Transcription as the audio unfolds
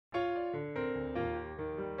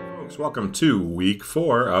Welcome to week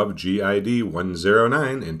 4 of GID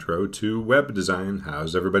 109, Intro to Web Design.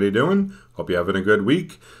 How's everybody doing? Hope you're having a good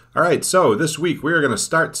week. All right, so this week we are going to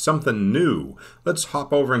start something new. Let's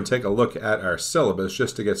hop over and take a look at our syllabus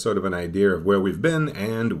just to get sort of an idea of where we've been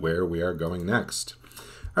and where we are going next.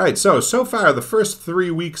 All right, so far the first 3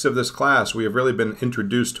 weeks of this class we have really been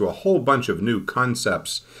introduced to a whole bunch of new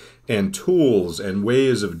concepts and tools and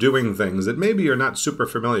ways of doing things that maybe you're not super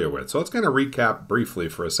familiar with. So let's kind of recap briefly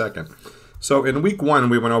for a second. So in week 1,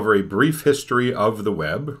 we went over a brief history of the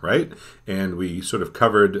web, right? And we sort of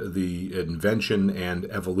covered the invention and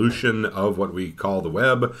evolution of what we call the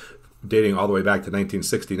web, dating all the way back to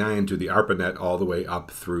 1969 to the ARPANET all the way up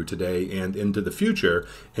through today and into the future,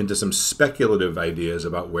 into some speculative ideas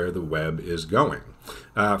about where the web is going.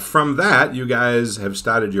 From that, you guys have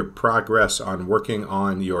started your progress on working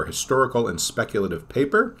on your historical and speculative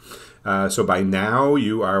paper. So by now,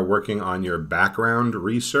 you are working on your background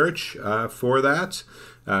research for that.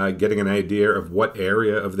 Getting an idea of what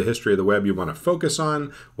area of the history of the web you want to focus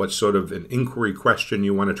on, what sort of an inquiry question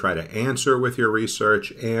you want to try to answer with your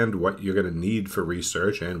research, and what you're going to need for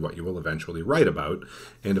research and what you will eventually write about,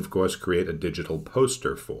 and of course create a digital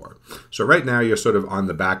poster for. So right now you're sort of on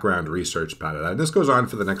the background research part of that. And this goes on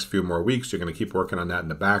for the next few more weeks. You're going to keep working on that in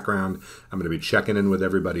the background. I'm going to be checking in with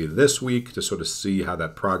everybody this week to sort of see how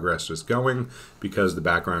that progress is going because the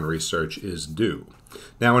background research is due.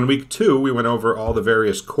 Now in week 2, we went over all the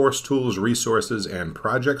various course tools, resources, and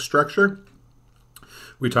project structure.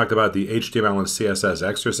 We talked about the HTML and CSS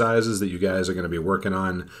exercises that you guys are going to be working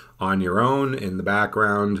on your own in the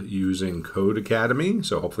background using Codecademy.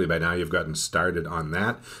 So hopefully by now you've gotten started on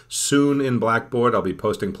that. Soon in Blackboard, I'll be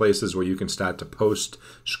posting places where you can start to post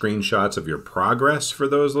screenshots of your progress for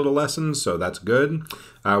those little lessons, so that's good.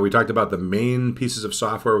 We talked about the main pieces of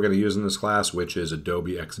software we're going to use in this class, which is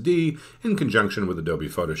Adobe XD in conjunction with Adobe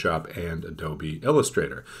Photoshop and Adobe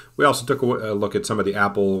Illustrator. We also took a look at some of the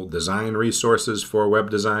Apple design resources for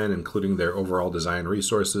web design, including their overall design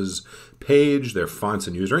resources page, their fonts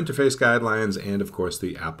and user interface guidelines, and of course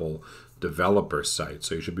the Apple developer site.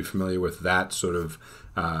 So you should be familiar with that sort of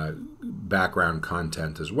background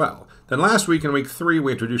content as well. Then last week in week 3,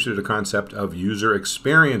 we introduced you to the concept of user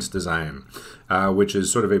experience design, which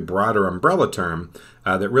is sort of a broader umbrella term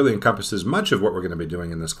that really encompasses much of what we're going to be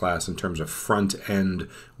doing in this class in terms of front-end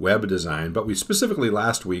web design. But we specifically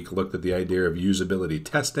last week looked at the idea of usability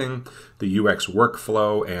testing, the UX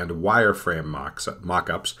workflow, and wireframe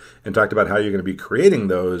mock-ups, and talked about how you're going to be creating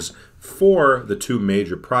those for the 2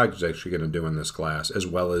 major projects you're going to do in this class, as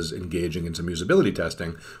well as engaging in some usability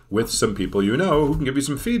testing with some people you know who can give you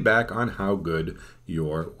some feedback on how good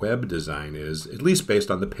your web design is, at least based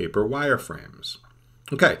on the paper wireframes.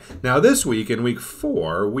 Okay, now this week, in week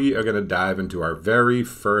 4, we are going to dive into our very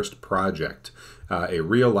first project, a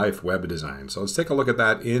real-life web design. So let's take a look at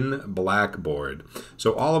that in Blackboard.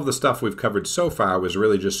 So all of the stuff we've covered so far was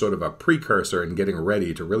really just sort of a precursor in getting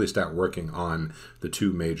ready to really start working on the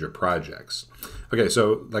 2 major projects. Okay,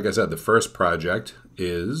 so like I said, the first project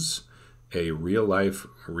is a real-life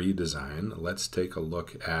redesign. Let's take a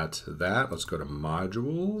look at that. Let's go to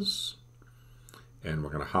Modules. And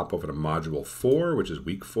we're going to hop over to Module 4, which is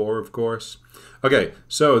week 4, of course. Okay,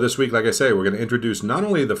 so this week, like I say, we're going to introduce not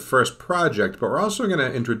only the first project, but we're also going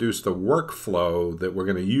to introduce the workflow that we're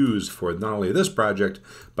going to use for not only this project,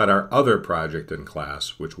 but our other project in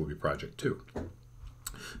class, which will be Project 2.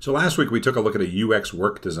 So last week, we took a look at a UX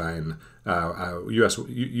design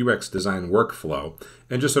workflow,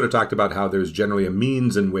 and just sort of talked about how there's generally a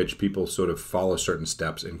means in which people sort of follow certain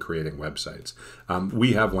steps in creating websites.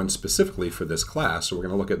 We have one specifically for this class, so we're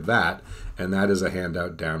going to look at that, and that is a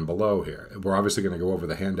handout down below here. We're obviously going to go over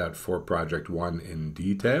the handout for Project 1 in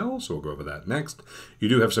detail, so we'll go over that next. You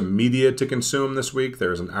do have some media to consume this week.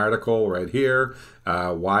 There's an article right here,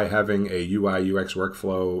 why having a UI UX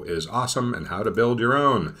workflow is awesome and how to build your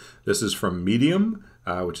own. This is from Medium,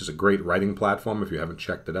 which is a great writing platform. If you haven't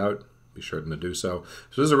checked it out, be sure to do so.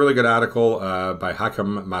 So this is a really good article by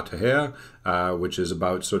Hakam Mataher, which is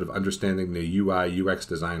about sort of understanding the UI UX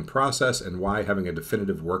design process and why having a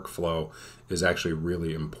definitive workflow is actually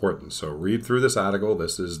really important. So read through this article.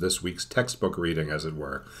 This is this week's textbook reading, as it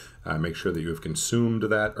were. Make sure that you have consumed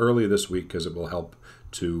that early this week because it will help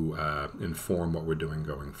to inform what we're doing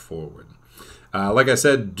going forward. Like I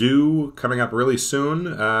said, coming up really soon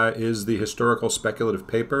is the historical speculative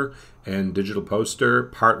paper and digital poster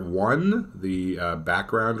part 1, the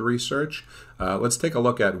background research. Let's take a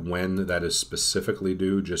look at when that is specifically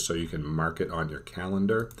due, just so you can mark it on your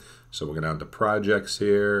calendar. So we'll go down to projects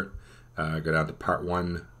here, go down to part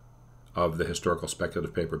 1 of the historical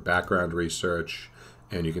speculative paper background research,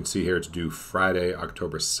 And you can see here it's due Friday,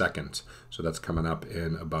 October 2nd. So that's coming up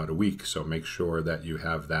in about a week. So make sure that you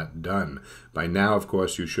have that done. By now, of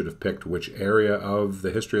course, you should have picked which area of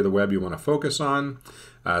the history of the web you want to focus on,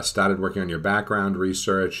 started working on your background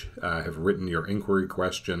research, have written your inquiry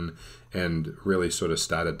question, and really sort of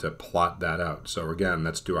started to plot that out. So again,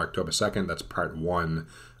 that's due October 2nd. That's part 1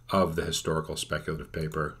 of the historical speculative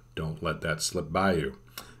paper. Don't let that slip by you.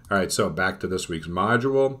 All right, so back to this week's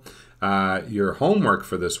module. Your homework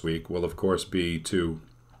for this week will, of course, be to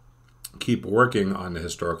keep working on the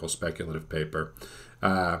historical speculative paper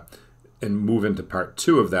and move into part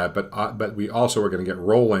 2 of that. But we also are going to get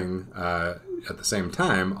rolling at the same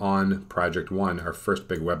time on Project 1, our first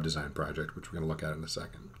big web design project, which we're going to look at in a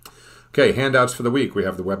second. Okay, handouts for the week. We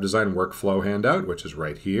have the web design workflow handout, which is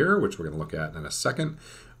right here, which we're going to look at in a second.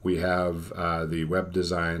 We have the web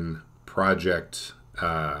design project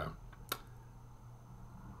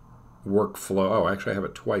workflow. Oh, actually I have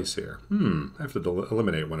it twice here. I have to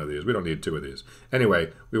eliminate one of these. We don't need 2 of these.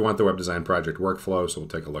 Anyway, we want the web design project workflow, so we'll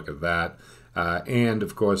take a look at that. And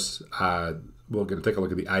of course, we're going to take a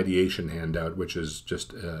look at the ideation handout, which is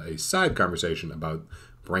just a side conversation about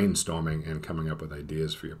brainstorming and coming up with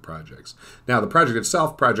ideas for your projects. Now, the project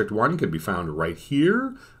itself, Project 1, can be found right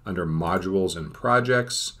here under Modules and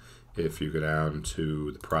Projects. If you go down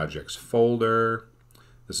to the Projects folder,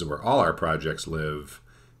 this is where all our projects live,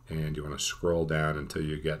 and you want to scroll down until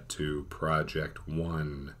you get to Project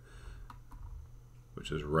 1,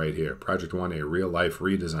 which is right here. Project 1, a real-life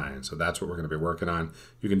redesign. So that's what we're going to be working on.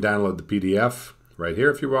 You can download the PDF right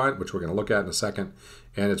here if you want, which we're going to look at in a second.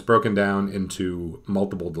 And it's broken down into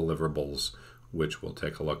multiple deliverables, which we'll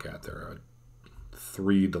take a look at. There are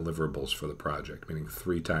 3 deliverables for the project, meaning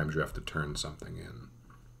 3 times you have to turn something in.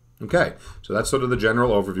 Okay, so that's sort of the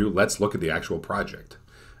general overview. Let's look at the actual project.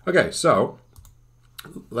 Okay, so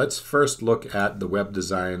let's first look at the web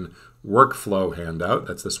design workflow handout.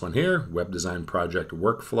 That's this one here, web design project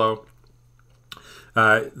workflow.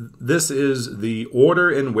 This is the order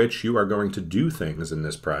in which you are going to do things in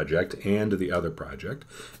this project and the other project,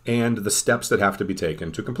 and the steps that have to be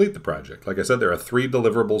taken to complete the project. Like I said, there are 3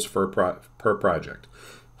 deliverables per project.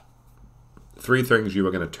 3 things you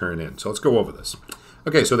are going to turn in. So let's go over this.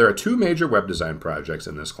 Okay, so there are 2 major web design projects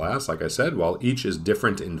in this class. Like I said, while each is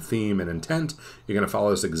different in theme and intent, you're going to follow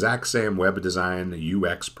this exact same web design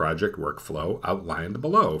UX project workflow outlined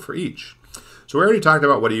below for each. So we already talked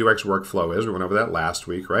about what a UX workflow is. We went over that last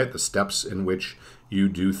week, right? The steps in which you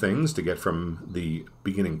do things to get from the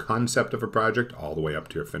beginning concept of a project all the way up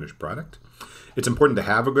to your finished product. It's important to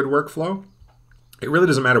have a good workflow. It really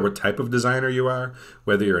doesn't matter what type of designer you are,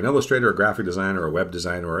 whether you're an illustrator, a graphic designer, a web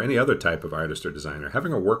designer, or any other type of artist or designer.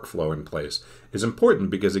 Having a workflow in place is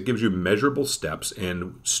important because it gives you measurable steps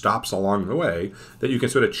and stops along the way that you can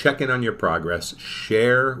sort of check in on your progress,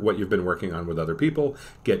 share what you've been working on with other people,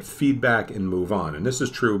 get feedback, and move on. And this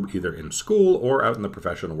is true either in school or out in the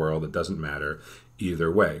professional world. It doesn't matter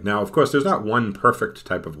either way. Now, of course, there's not one perfect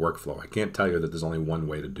type of workflow. I can't tell you that there's only one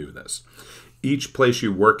way to do this. Each place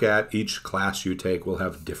you work at, each class you take will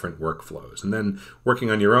have different workflows. And then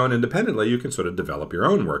working on your own independently, you can sort of develop your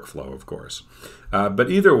own workflow, of course.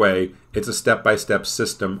 But either way, it's a step-by-step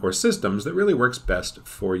system or systems that really works best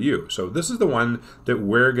for you. So this is the one that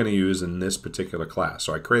we're going to use in this particular class.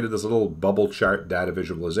 So I created this little bubble chart data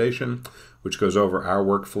visualization, which goes over our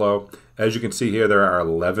workflow. As you can see here, there are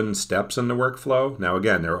 11 steps in the workflow. Now,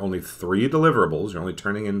 again, there are only 3 deliverables. You're only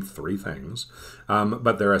turning in 3 things,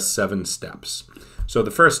 but there are 7 steps. So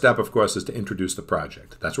the first step, of course, is to introduce the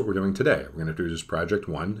project. That's what we're doing today. We're going to introduce Project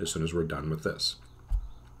 1 as soon as we're done with this.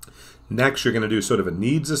 Next, you're going to do sort of a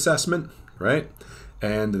needs assessment, right?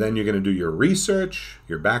 And then you're going to do your research,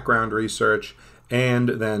 your background research, and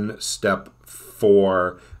then step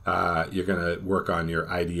 4, you're going to work on your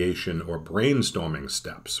ideation or brainstorming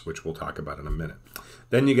steps, which we'll talk about in a minute.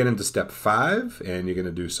 Then you get into step 5, and you're going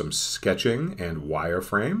to do some sketching and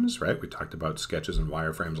wireframes, right? We talked about sketches and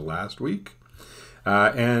wireframes last week.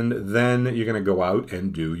 And then you're going to go out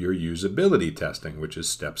and do your usability testing, which is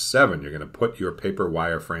step 7. You're going to put your paper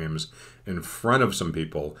wireframes in front of some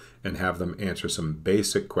people and have them answer some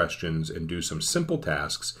basic questions and do some simple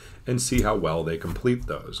tasks and see how well they complete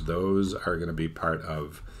those. Those are going to be part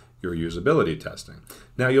of your usability testing.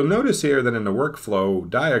 Now you'll notice here that in the workflow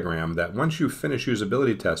diagram that once you finish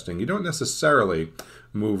usability testing, you don't necessarily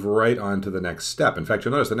move right on to the next step. In fact,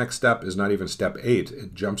 you'll notice the next step is not even step 8,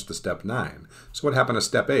 it jumps to step 9. So what happened to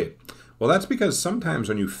step 8? Well, that's because sometimes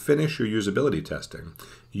when you finish your usability testing,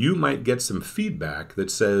 you might get some feedback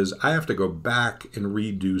that says, I have to go back and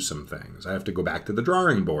redo some things. I have to go back to the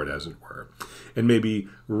drawing board, as it were, and maybe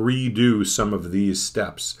redo some of these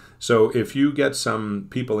steps. So if you get some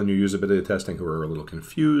people in your usability testing who are a little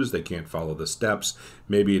confused, they can't follow the steps,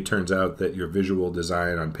 maybe it turns out that your visual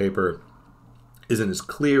design on paper isn't as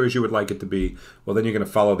clear as you would like it to be, well, then you're going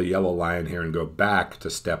to follow the yellow line here and go back to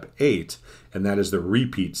step 8, and that is the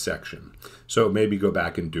repeat section. So maybe go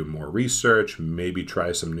back and do more research, maybe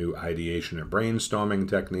try some new ideation or brainstorming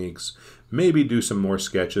techniques, maybe do some more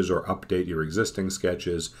sketches or update your existing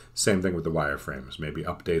sketches. Same thing with the wireframes. Maybe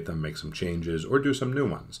update them, make some changes, or do some new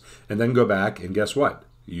ones. And then go back and guess what?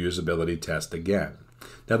 Usability test again.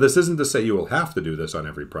 Now, this isn't to say you will have to do this on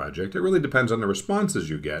every project. It really depends on the responses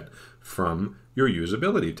you get from your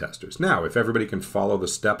usability testers. Now, if everybody can follow the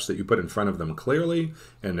steps that you put in front of them clearly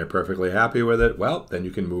and they're perfectly happy with it, well, then you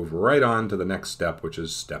can move right on to the next step, which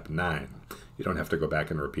is step 9. You don't have to go back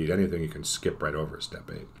and repeat anything. You can skip right over step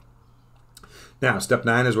 8. Now, step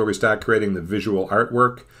 9 is where we start creating the visual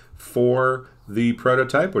artwork for the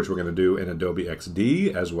prototype, which we're going to do in Adobe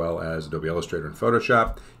XD as well as Adobe Illustrator and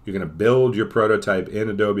Photoshop. You're going to build your prototype in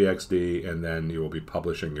Adobe XD, and then you will be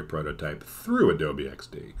publishing your prototype through Adobe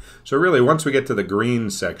XD. So really, once we get to the green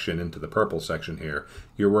section into the purple section here,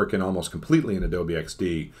 you're working almost completely in Adobe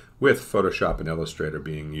XD with Photoshop and Illustrator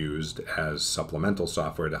being used as supplemental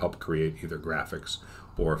software to help create either graphics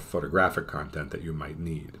or photographic content that you might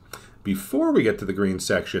need. Before we get to the green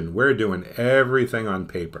section, we're doing everything on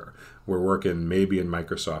paper. We're working maybe in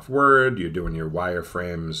Microsoft Word, you're doing your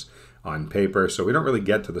wireframes on paper, so we don't really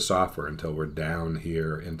get to the software until we're down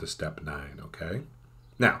here into step 9, okay?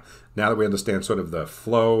 Now that we understand sort of the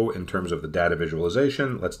flow in terms of the data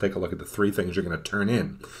visualization, let's take a look at the 3 things you're going to turn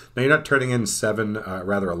in. Now, you're not turning in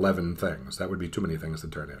 11 things. That would be too many things to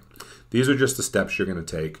turn in. These are just the steps you're going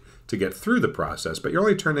to take to get through the process, but you're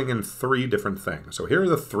only turning in 3 different things. So here are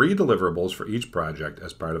the 3 deliverables for each project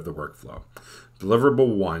as part of the workflow.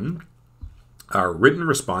 Deliverable 1 are written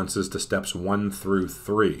responses to steps 1 through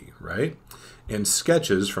 3, right? And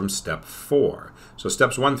sketches from step 4. So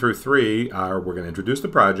steps 1 through 3 are, we're going to introduce the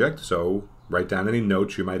project, so write down any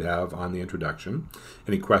notes you might have on the introduction,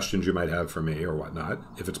 any questions you might have for me or whatnot.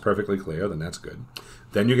 If it's perfectly clear, then that's good.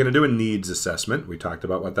 Then you're going to do a needs assessment. We talked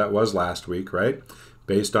about what that was last week, right?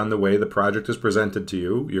 Based on the way the project is presented to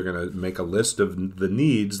you, you're going to make a list of the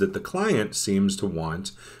needs that the client seems to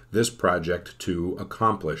want this project to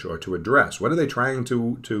accomplish or to address. What are they trying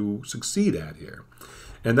to succeed at here?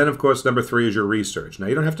 And then, of course, number 3 is your research. Now,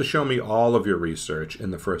 you don't have to show me all of your research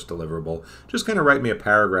in the first deliverable. Just kind of write me a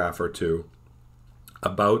paragraph or 2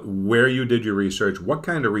 about where you did your research, what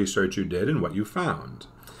kind of research you did, and what you found.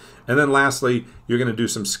 And then lastly, you're going to do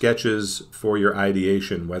some sketches for your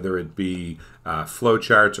ideation, whether it be flow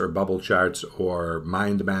charts or bubble charts or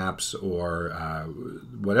mind maps or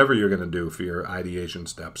whatever you're going to do for your ideation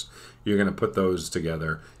steps. You're going to put those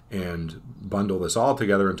together and bundle this all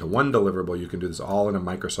together into one deliverable. You can do this all in a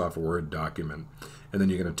Microsoft Word document. And then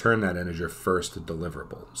you're going to turn that in as your first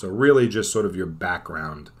deliverable. So really just sort of your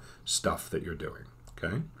background stuff that you're doing,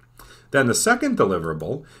 okay? Then the second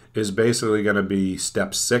deliverable is basically going to be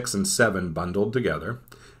steps 6 and 7 bundled together.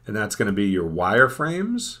 And that's going to be your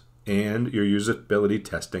wireframes and your usability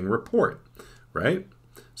testing report, right?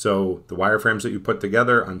 So the wireframes that you put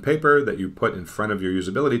together on paper that you put in front of your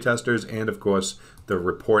usability testers, and of course the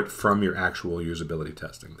report from your actual usability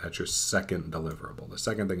testing. That's your second deliverable, the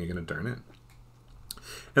second thing you're going to turn in.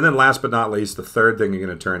 And then last but not least, the third thing you're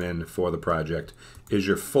going to turn in for the project is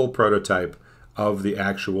your full prototype of the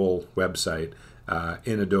actual website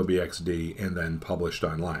in Adobe XD and then published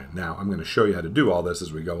online. Now, I'm going to show you how to do all this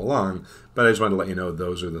as we go along, but I just wanted to let you know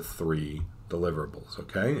those are the 3 deliverables,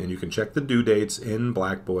 okay? And you can check the due dates in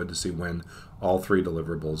Blackboard to see when all 3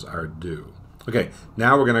 deliverables are due. Okay,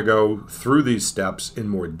 now we're going to go through these steps in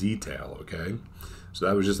more detail, okay? So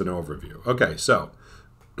that was just an overview. Okay, so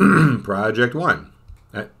project 1.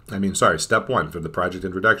 Step 1 for the project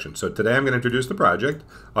introduction. So today I'm going to introduce the project.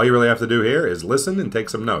 All you really have to do here is listen and take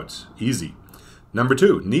some notes. Easy. Number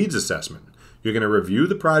 2, needs assessment. You're going to review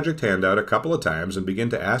the project handout a couple of times and begin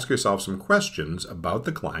to ask yourself some questions about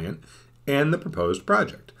the client and the proposed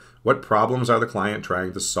project. What problems are the client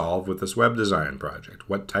trying to solve with this web design project?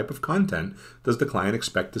 What type of content does the client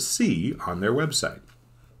expect to see on their website?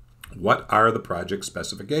 What are the project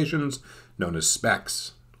specifications, known as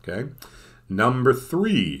specs? Okay. Number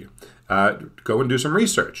 3, go and do some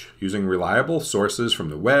research. Using reliable sources from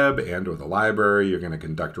the web and or the library, you're going to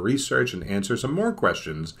conduct research and answer some more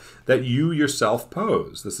questions that you yourself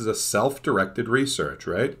pose. This is a self-directed research,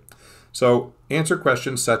 right? So answer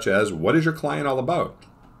questions such as, what is your client all about?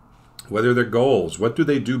 What are their goals? What do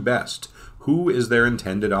they do best? Who is their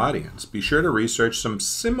intended audience? Be sure to research some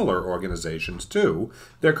similar organizations to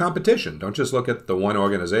their competition. Don't just look at the one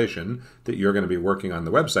organization that you're going to be working on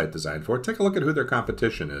the website design for. Take a look at who their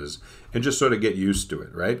competition is and just sort of get used to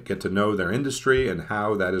it, right? Get to know their industry and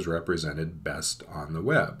how that is represented best on the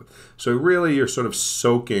web. So really you're sort of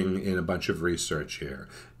soaking in a bunch of research here.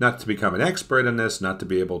 Not to become an expert in this, not to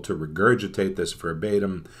be able to regurgitate this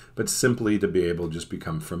verbatim, but simply to be able to just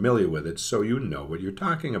become familiar with it so you know what you're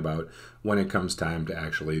talking about when it comes time to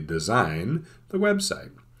actually design the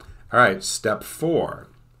website. All right, step 4.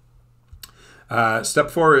 Step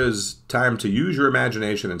 4 is time to use your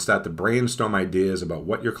imagination and start to brainstorm ideas about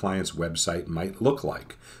what your client's website might look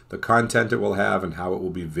like, the content it will have, and how it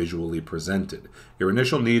will be visually presented. Your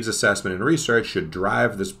initial needs assessment and research should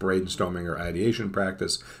drive this brainstorming or ideation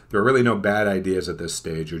practice. There are really no bad ideas at this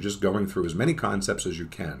stage. You're just going through as many concepts as you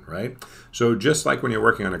can, right? So just like when you're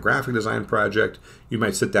working on a graphic design project, you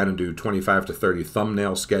might sit down and do 25 to 30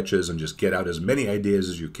 thumbnail sketches and just get out as many ideas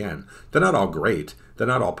as you can. They're not all great. They're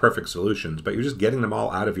not all perfect solutions, but you're just getting them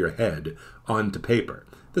all out of your head onto paper.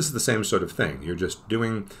 This is the same sort of thing. You're just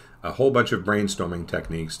doing a whole bunch of brainstorming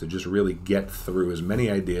techniques to just really get through as many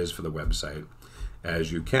ideas for the website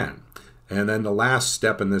as you can. And then the last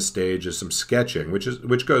step in this stage is some sketching,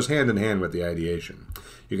 which goes hand in hand with the ideation.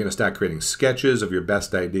 You're going to start creating sketches of your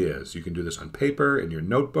best ideas. You can do this on paper, in your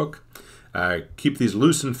notebook. Keep these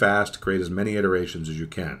loose and fast, create as many iterations as you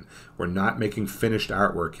can. We're not making finished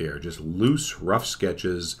artwork here, just loose, rough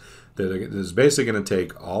sketches that is basically going to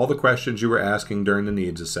take all the questions you were asking during the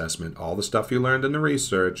needs assessment, all the stuff you learned in the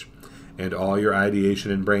research, and all your ideation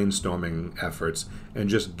and brainstorming efforts, and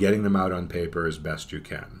just getting them out on paper as best you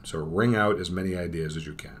can. So wring out as many ideas as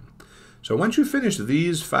you can. So once you finish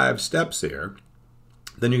these 5 steps here,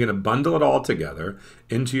 then you're going to bundle it all together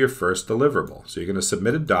into your first deliverable. So you're going to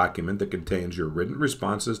submit a document that contains your written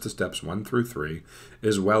responses to steps 1 through 3,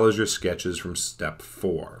 as well as your sketches from step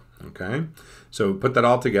 4. Okay? So put that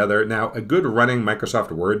all together. Now, a good running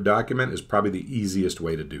Microsoft Word document is probably the easiest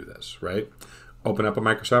way to do this, right? Open up a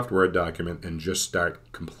Microsoft Word document and just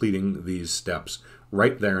start completing these steps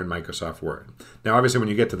right there in Microsoft Word. Now, obviously, when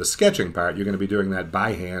you get to the sketching part, you're going to be doing that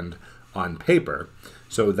by hand on paper.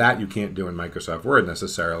 So that you can't do in Microsoft Word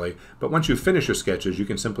necessarily. But once you finish your sketches, you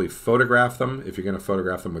can simply photograph them. If you're going to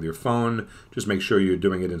photograph them with your phone, just make sure you're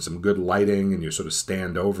doing it in some good lighting and you sort of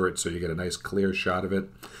stand over it so you get a nice clear shot of it.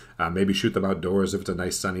 Maybe shoot them outdoors if it's a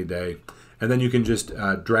nice sunny day. And then you can just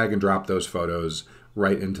drag and drop those photos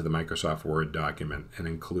right into the Microsoft Word document and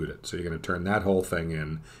include it. So you're going to turn that whole thing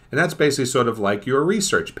in. And that's basically sort of like your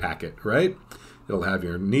research packet, right? It'll have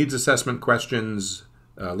your needs assessment questions,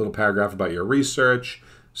 a little paragraph about your research,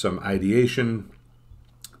 some ideation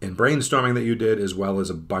and brainstorming that you did, as well as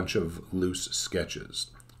a bunch of loose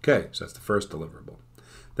sketches. Okay, so that's the first deliverable.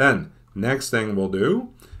 Then, next thing we'll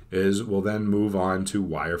do is we'll then move on to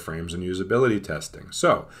wireframes and usability testing.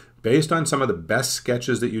 So, based on some of the best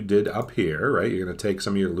sketches that you did up here, right, you're going to take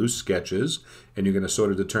some of your loose sketches and you're going to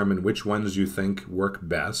sort of determine which ones you think work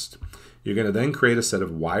best. You're going to then create a set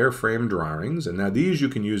of wireframe drawings, and now these you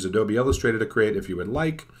can use Adobe Illustrator to create if you would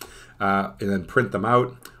like, and then print them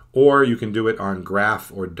out, or you can do it on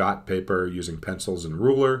graph or dot paper using pencils and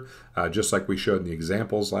ruler, just like we showed in the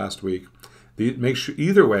examples last week. Make sure,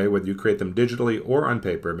 either way, whether you create them digitally or on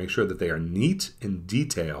paper, make sure that they are neat and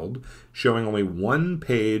detailed, showing only one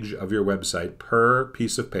page of your website per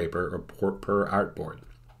piece of paper or per artboard.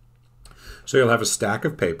 So you'll have a stack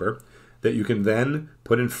of paper that you can then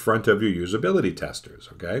put in front of your usability testers,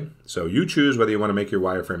 okay? So you choose whether you want to make your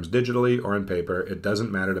wireframes digitally or on paper. It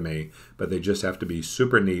doesn't matter to me, but they just have to be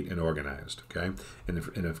super neat and organized, okay? And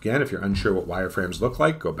again, if you're unsure what wireframes look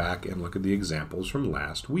like, go back and look at the examples from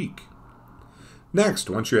last week. Next,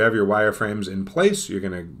 once you have your wireframes in place, you're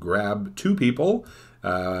going to grab 2 people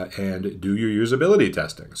and do your usability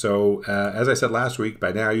testing. So as I said last week,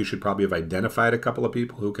 by now you should probably have identified a couple of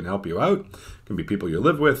people who can help you out. It can be people you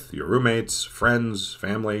live with, your roommates, friends,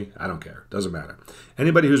 family, I don't care, doesn't matter.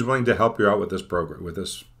 Anybody who's willing to help you out with this program, with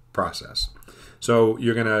this process. So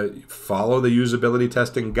you're going to follow the usability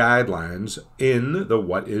testing guidelines in the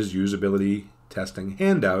What is Usability Testing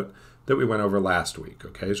handout that we went over last week,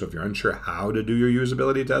 okay? So if you're unsure how to do your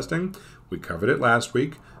usability testing, we covered it last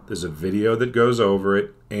week. There's a video that goes over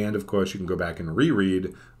it, and of course you can go back and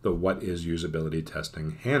reread the What is Usability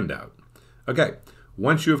Testing handout. Okay,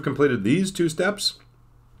 once you have completed these 2 steps,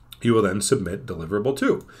 you will then submit deliverable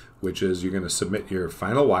 2, which is you're going to submit your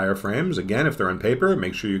final wireframes. Again, if they're on paper,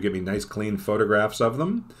 make sure you give me nice clean photographs of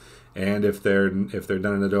them. And if they're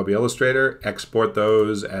done in Adobe Illustrator, export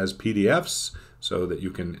those as PDFs so that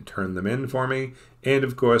you can turn them in for me. And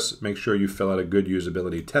of course, make sure you fill out a good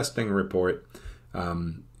usability testing report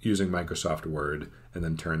using Microsoft Word, and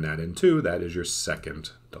then turn that into, that is your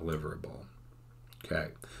second deliverable.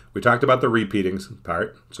 Okay. We talked about the repeating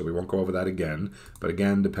part, so we won't go over that again. But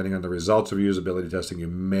again, depending on the results of usability testing, you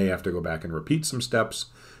may have to go back and repeat some steps.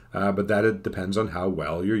 But that it depends on how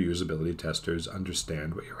well your usability testers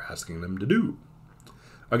understand what you're asking them to do.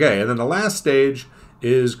 Okay, and then the last stage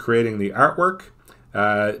is creating the artwork,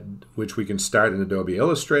 which we can start in Adobe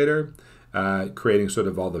Illustrator, creating sort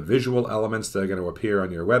of all the visual elements that are going to appear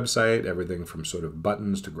on your website, everything from sort of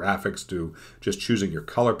buttons to graphics to just choosing your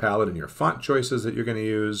color palette and your font choices that you're going to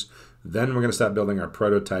use. Then we're going to start building our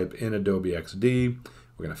prototype in Adobe XD.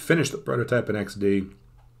 We're going to finish the prototype in XD.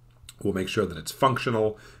 We'll make sure that it's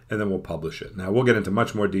functional, and then we'll publish it. Now, we'll get into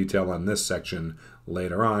much more detail on this section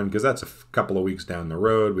later on, because that's a couple of weeks down the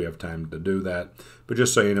road. We have time to do that. But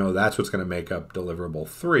just so you know, that's what's going to make up deliverable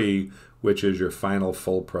 3, which is your final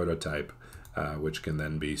full prototype, which can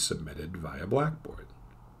then be submitted via Blackboard.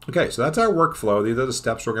 Okay, so that's our workflow. These are the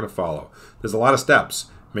steps we're going to follow. There's a lot of steps.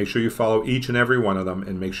 Make sure you follow each and every one of them,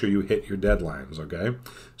 and make sure you hit your deadlines, okay?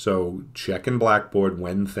 So check in Blackboard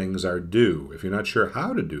when things are due. If you're not sure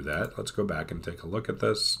how to do that, let's go back and take a look at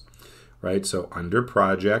this, right? So under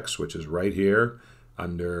Projects, which is right here,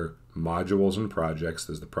 under Modules and Projects,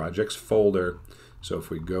 there's the Projects folder. So if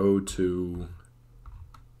we go to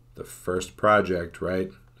the first project, right,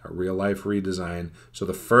 a real-life redesign, so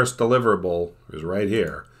the first deliverable is right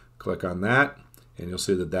here. Click on that. And you'll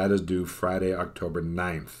see that that is due Friday, October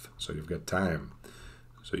 9th. So you've got time.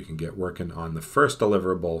 So you can get working on the first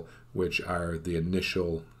deliverable, which are the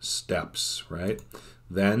initial steps, right?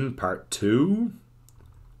 Then part 2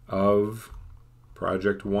 of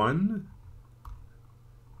project 1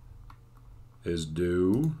 is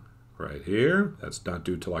due right here. That's not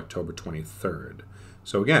due till October 23rd.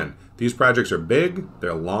 So again, these projects are big,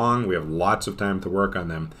 they're long, we have lots of time to work on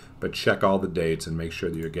them, but check all the dates and make sure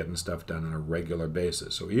that you're getting stuff done on a regular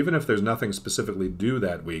basis. So even if there's nothing specifically due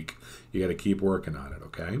that week, you got to keep working on it,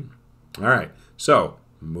 okay? All right, so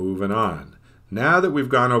moving on. Now that we've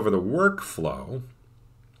gone over the workflow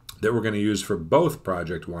that we're going to use for both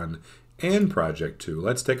Project 1 and Project 2,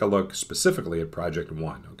 let's take a look specifically at Project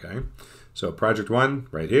 1, okay? So Project 1,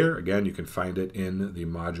 right here, again, you can find it in the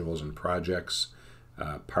Modules and Projects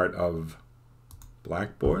part of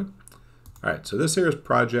Blackboard. All right, so this here is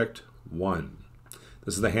Project 1.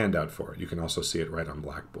 This is the handout for it. You can also see it right on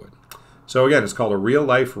Blackboard. So again, it's called a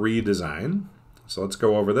real-life redesign. So let's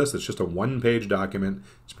go over this. It's just a one-page document.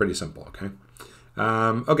 It's pretty simple, okay?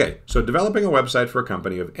 Okay, so developing a website for a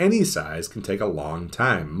company of any size can take a long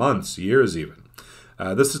time, months, years even.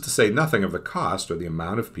 This is to say nothing of the cost or the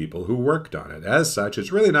amount of people who worked on it. As such,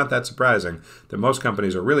 it's really not that surprising that most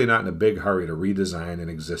companies are really not in a big hurry to redesign an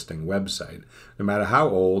existing website, no matter how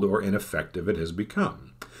old or ineffective it has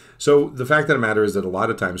become. So the fact of the matter is that a lot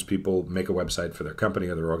of times people make a website for their company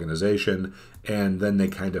or their organization, and then they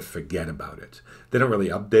kind of forget about it. They don't really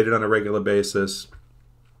update it on a regular basis.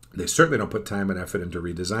 They certainly don't put time and effort into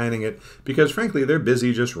redesigning it because, frankly, they're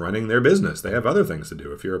busy just running their business. They have other things to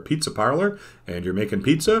do. If you're a pizza parlor and you're making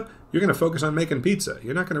pizza, you're going to focus on making pizza.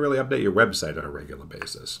 You're not going to really update your website on a regular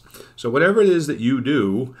basis. So whatever it is that you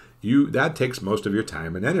do, that takes most of your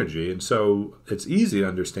time and energy. And so it's easy to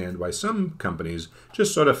understand why some companies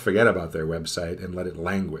just sort of forget about their website and let it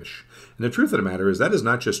languish. And the truth of the matter is that is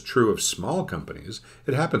not just true of small companies.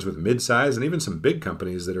 It happens with mid-size and even some big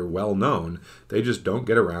companies that are well known. They just don't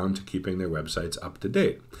get around to keeping their websites up to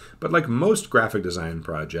date. But like most graphic design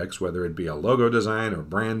projects, whether it be a logo design or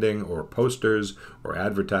branding or posters or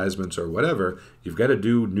advertisements or whatever, you've got to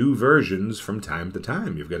do new versions from time to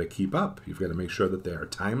time. You've got to keep up. You've got to make sure that they are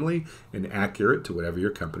timely and accurate to whatever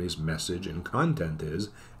your company's message and content is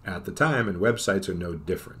at the time, and websites are no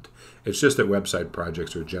different. It's just that website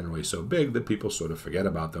projects are generally so big that people sort of forget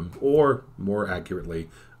about them, or more accurately,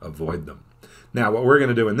 avoid them. Now, what we're going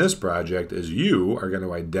to do in this project is you are going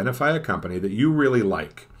to identify a company that you really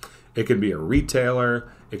like. It can be a retailer,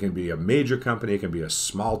 it can be a major company, it can be a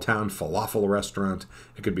small town falafel restaurant,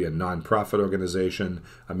 it could be a nonprofit organization,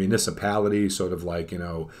 a municipality, sort of like,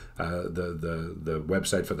 the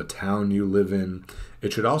website for the town you live in.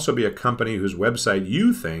 It should also be a company whose website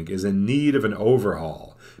you think is in need of an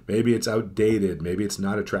overhaul. Maybe it's outdated, maybe it's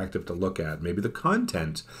not attractive to look at, maybe the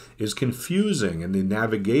content is confusing and the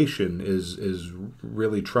navigation is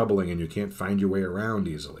really troubling and you can't find your way around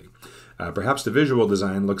easily. Perhaps the visual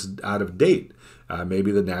design looks out of date.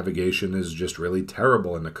 Maybe the navigation is just really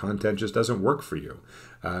terrible and the content just doesn't work for you.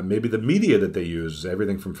 Maybe the media that they use,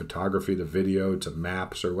 everything from photography to video to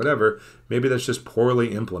maps or whatever, maybe that's just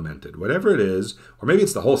poorly implemented. Whatever it is, or maybe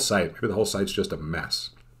it's the whole site. Maybe the whole site's just a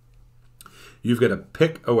mess. You've got to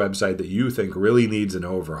pick a website that you think really needs an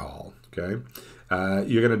overhaul, okay?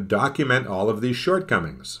 You're going to document all of these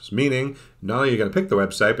shortcomings, meaning not only are you going to pick the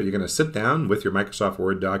website, but you're going to sit down with your Microsoft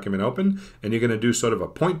Word document open, and you're going to do sort of a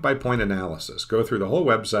point-by-point analysis. Go through the whole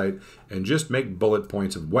website and just make bullet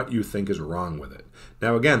points of what you think is wrong with it.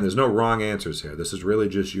 Now, again, there's no wrong answers here. This is really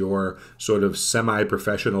just your sort of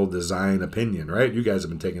semi-professional design opinion, right? You guys have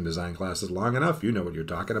been taking design classes long enough. You know what you're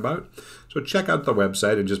talking about. So check out the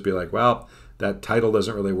website and just be like, well, that title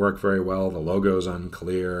doesn't really work very well. The logo's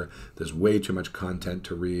unclear. There's way too much content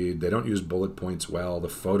to read. They don't use bullet points well. The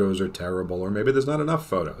photos are terrible, or maybe there's not enough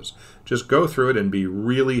photos. Just go through it and be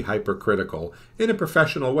really hypercritical in a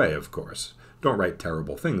professional way, of course. Don't write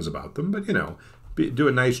terrible things about them, but, you know, do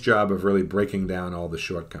a nice job of really breaking down all the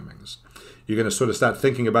shortcomings. You're going to sort of start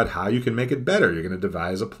thinking about how you can make it better. You're going to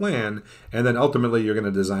devise a plan, and then ultimately you're going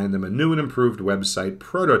to design them a new and improved website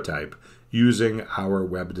prototype using our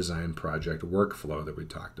web design project workflow that we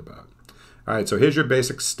talked about. All right, so here's your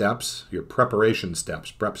basic steps, your preparation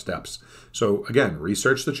steps, prep steps. So again,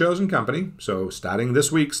 research the chosen company. So starting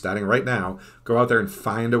this week, starting right now, go out there and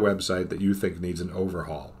find a website that you think needs an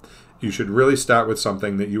overhaul. You should really start with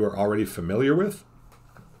something that you are already familiar with,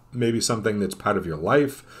 maybe something that's part of your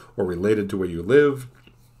life or related to where you live,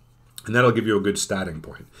 and that'll give you a good starting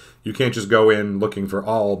point. You can't just go in looking for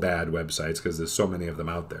all bad websites because there's so many of them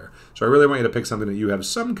out there. So I really want you to pick something that you have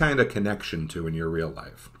some kind of connection to in your real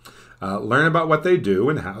life. Learn about what they do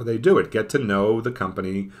and how they do it. Get to know the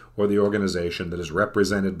company or the organization that is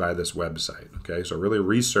represented by this website. Okay, so really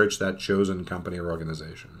research that chosen company or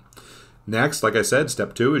organization. Next, like I said,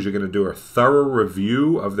 step 2 is you're going to do a thorough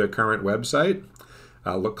review of their current website.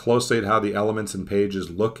 Look closely at how the elements and pages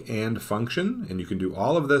look and function, and you can do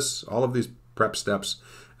all of this, all of these prep steps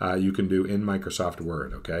you can do in Microsoft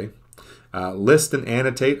Word, okay? List and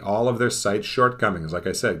annotate all of their site's shortcomings. Like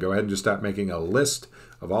I said, go ahead and just start making a list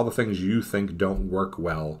of all the things you think don't work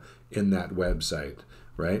well in that website,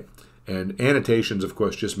 right? And annotations, of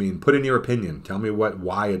course, just mean put in your opinion. Tell me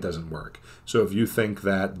why it doesn't work. So if you think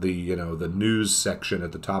that the news section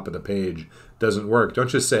at the top of the page doesn't work, don't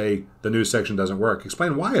just say the news section doesn't work.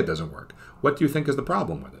 Explain why it doesn't work. What do you think is the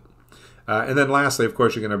problem with it? And then lastly, of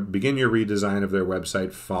course, you're going to begin your redesign of their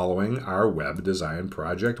website following our web design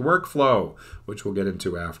project workflow, which we'll get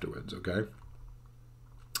into afterwards, okay?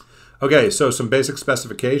 Okay, so some basic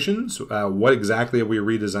specifications. What exactly are we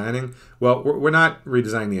redesigning? Well, we're not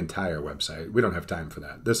redesigning the entire website. We don't have time for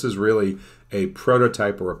that. This is really a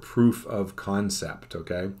prototype or a proof of concept,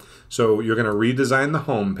 okay? So you're going to redesign the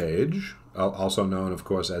home page, also known, of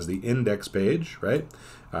course, as the index page, right?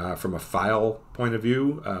 From a file point of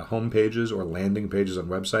view, home pages or landing pages on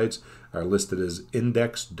websites are listed as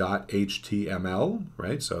index.html,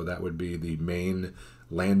 right? So that would be the main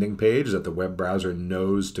landing page that the web browser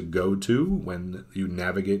knows to go to when you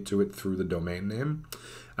navigate to it through the domain name.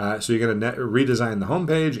 So you're going to redesign the home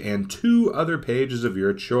page and 2 other pages of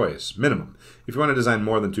your choice, minimum. If you want to design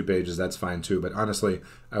more than 2 pages, that's fine too, but honestly,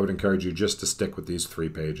 I would encourage you just to stick with these 3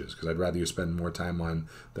 pages because I'd rather you spend more time on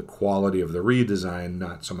the quality of the redesign,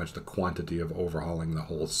 not so much the quantity of overhauling the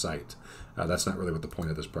whole site. That's not really what the point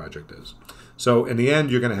of this project is. So in the end,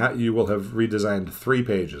 you will have redesigned 3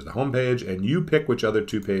 pages, the home page, and you pick which other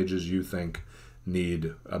 2 pages you think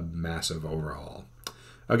need a massive overhaul.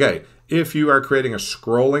 Okay, if you are creating a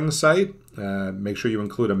scrolling site, make sure you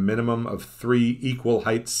include a minimum of 3 equal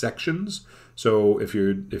height sections. So if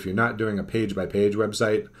you're not doing a page-by-page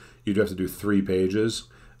website, you'd have to do 3 pages.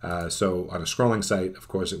 So on a scrolling site, of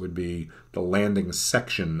course, it would be the landing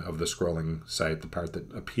section of the scrolling site, the part that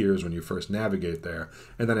appears when you first navigate there.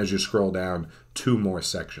 And then as you scroll down, 2 more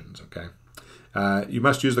sections, okay? You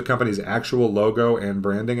must use the company's actual logo and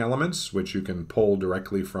branding elements, which you can pull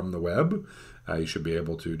directly from the web. You should be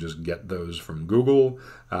able to just get those from Google,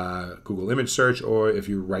 Google image search, or if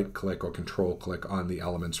you right-click or control-click on the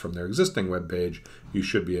elements from their existing web page, you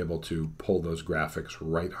should be able to pull those graphics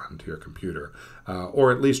right onto your computer,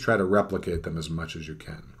 or at least try to replicate them as much as you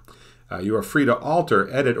can. You are free to alter,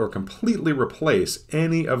 edit, or completely replace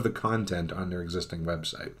any of the content on their existing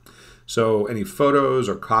website. So any photos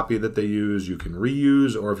or copy that they use, you can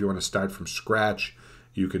reuse, or if you want to start from scratch,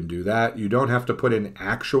 you can do that. You don't have to put in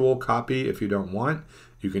actual copy if you don't want.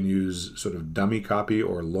 You can use sort of dummy copy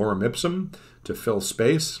or lorem ipsum to fill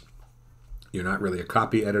space. You're not really a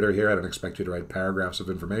copy editor here. I don't expect you to write paragraphs of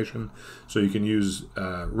information. So you can use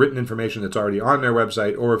written information that's already on their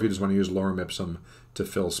website, or if you just want to use lorem ipsum to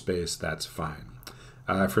fill space, that's fine.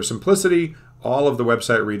 For simplicity, all of the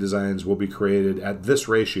website redesigns will be created at this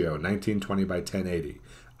ratio, 1920 by 1080.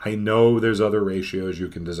 I know there's other ratios you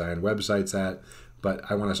can design websites at, but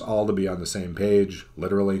I want us all to be on the same page,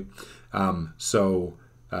 literally.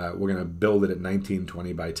 We're going to build it at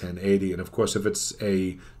 1920 by 1080. And of course, if it's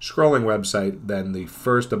a scrolling website, then the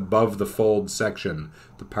first above the fold section,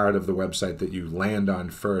 the part of the website that you land on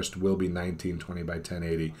first, will be 1920 by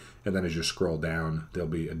 1080. And then as you scroll down, there'll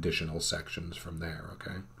be additional sections from there,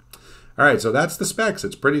 okay? All right, so that's the specs.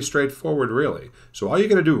 It's pretty straightforward, really. So all you're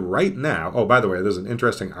going to do right now, oh, by the way, there's an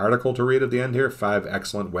interesting article to read at the end here, 5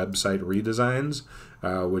 excellent website redesigns,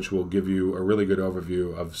 which will give you a really good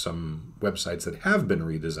overview of some websites that have been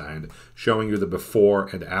redesigned, showing you the before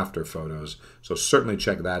and after photos. So certainly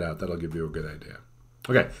check that out. That'll give you a good idea.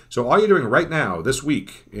 Okay, so all you're doing right now, this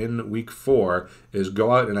week, in week 4, is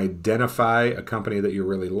go out and identify a company that you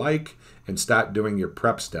really like and start doing your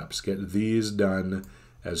prep steps. Get these done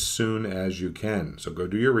as soon as you can. So go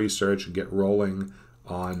do your research and get rolling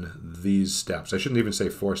on these steps. I shouldn't even say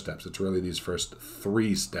 4 steps. It's really these first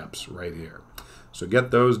 3 steps right here. So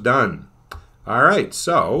get those done. All right,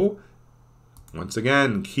 so once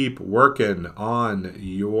again, keep working on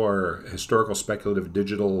your historical speculative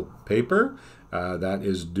digital paper. That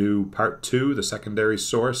is due part 2. The secondary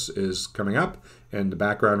source is coming up, and the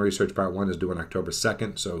background research part 1 is due on October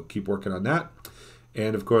 2nd. So keep working on that.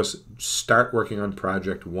 And of course, start working on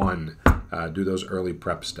project 1. Do those early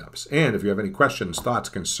prep steps. And if you have any questions, thoughts,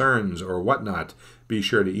 concerns, or whatnot, be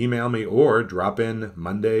sure to email me or drop in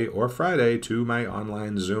Monday or Friday to my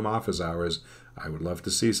online Zoom office hours. I would love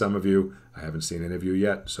to see some of you. I haven't seen any of you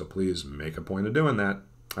yet, so please make a point of doing that.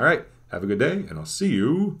 All right, have a good day, and I'll see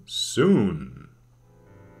you soon.